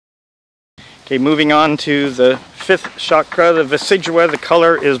Okay, moving on to the fifth chakra, the Visidua. The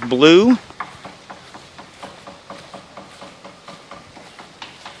color is blue.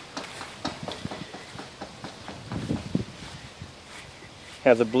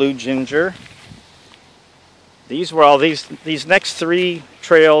 Have the blue ginger. These were all these next three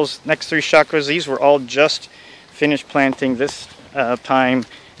trails, next three chakras. These were all just finished planting this time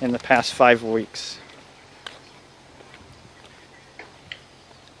in the past 5 weeks.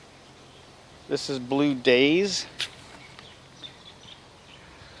 This is blue daze,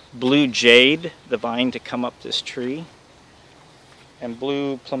 blue jade, the vine to come up this tree, and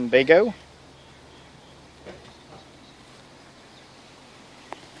blue plumbago.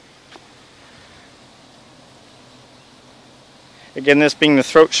 Again, this being the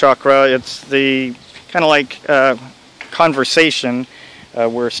throat chakra, it's the kind of like conversation.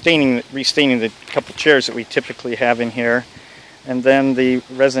 We're restaining the couple chairs that we typically have in here. And then the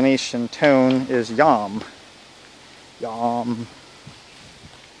resonation tone is yam. Yam.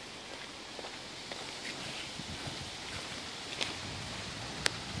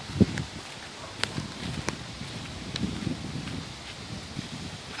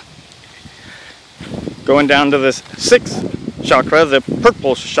 Going down to the sixth chakra, the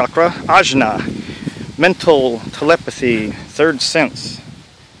purple chakra, ajna. Mental telepathy, third sense.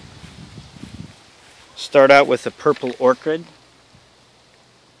 Start out with the purple orchid.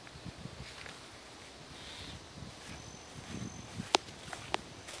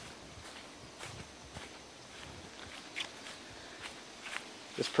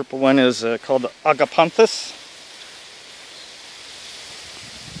 This purple one is called agapanthus.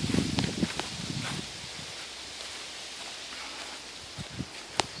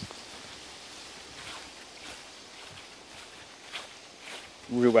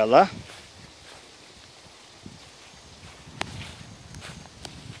 Ruella.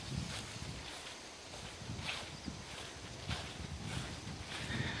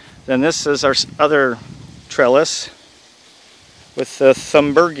 Then this is our other trellis with the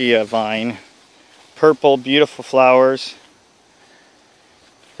Thunbergia vine. Purple, beautiful flowers.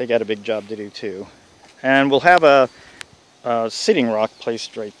 They got a big job to do too. And we'll have a sitting rock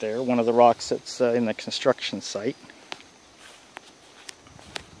placed right there, one of the rocks that's in the construction site.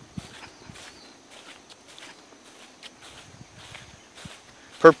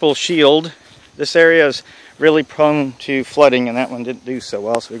 Purple shield. This area is really prone to flooding, and that one didn't do so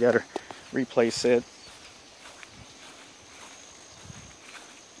well, so we got to replace it.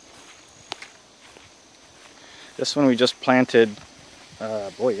 This one we just planted,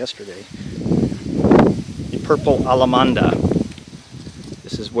 yesterday. The purple alamanda.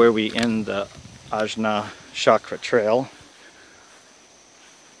 This is where we end the Ajna Chakra trail.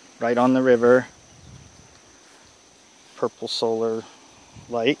 Right on the river. Purple solar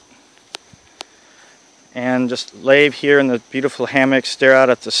light. And just lay here in the beautiful hammock, stare out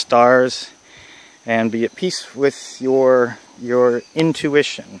at the stars, and be at peace with your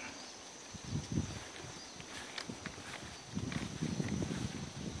intuition.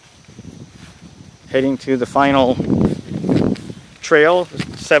 Heading to the final trail,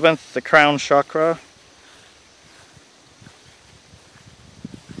 the seventh, the crown chakra.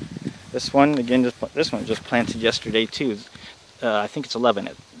 This one, again, this one just planted yesterday too. I think it's 11.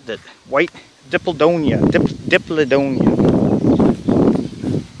 The white Diplodonia. Diplodonia.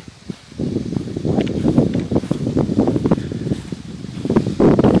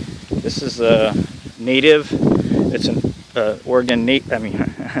 This is a native. It's an Oregon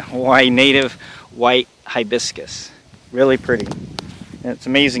Hawaii native white hibiscus. Really pretty. And it's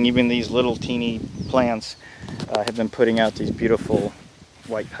amazing, even these little teeny plants have been putting out these beautiful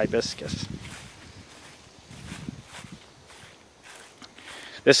white hibiscus.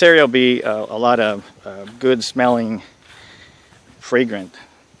 This area will be a lot of good smelling, fragrant.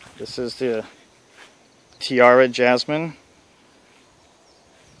 This is the tiara jasmine.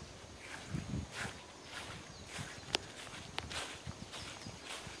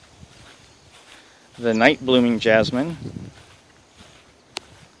 The night blooming jasmine.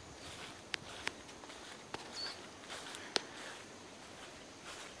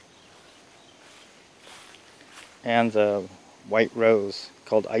 And the white rose,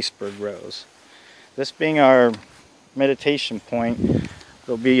 called iceberg rose. This being our meditation point,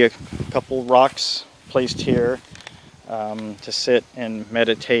 there'll be a couple rocks placed here to sit and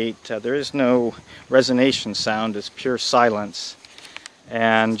meditate. There is no resonation sound, it's pure silence.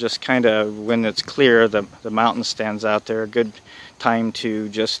 And just kind of, when it's clear, the mountain stands out there, a good time to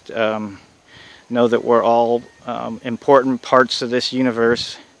just know that we're all important parts of this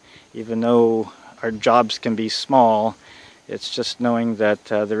universe. Even though our jobs can be small, It's just knowing that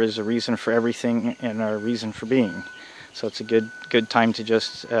there is a reason for everything and a reason for being. So it's a good time to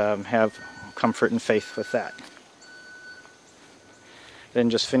just have comfort and faith with that. Then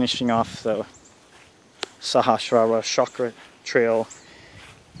just finishing off the Sahasrara Chakra trail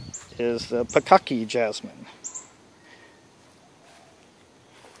is the Pakaki jasmine.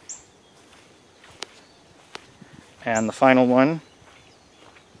 And the final one,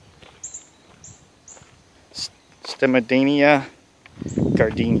 Stemodania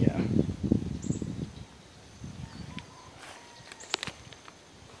gardenia.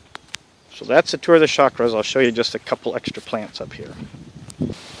 So that's a tour of the chakras. I'll show you just a couple extra plants up here.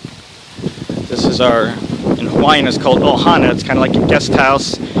 This is our, in Hawaiian it's called Ohana. It's kind of like a guest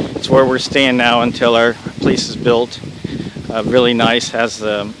house. It's where we're staying now until our place is built. Really nice, has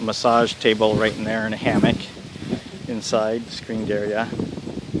the massage table right in there and a hammock inside, screened area.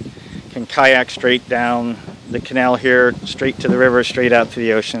 Can kayak straight down the canal here, straight to the river, straight out to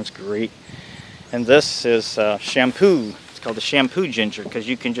the ocean. It's great. And this is shampoo. It's called the shampoo ginger because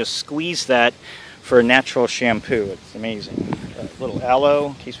you can just squeeze that for a natural shampoo. It's amazing. A little aloe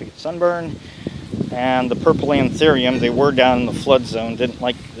in case we get sunburn. And the purple anthurium, they were down in the flood zone, didn't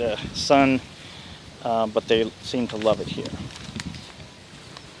like the sun, but they seem to love it here.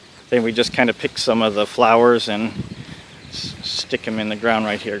 Then we just kind of pick some of the flowers and stick them in the ground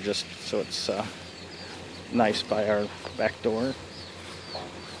right here just so it's nice by our back door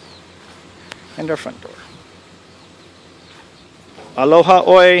and our front door. Aloha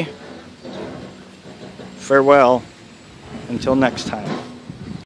oi. Farewell. Until next time.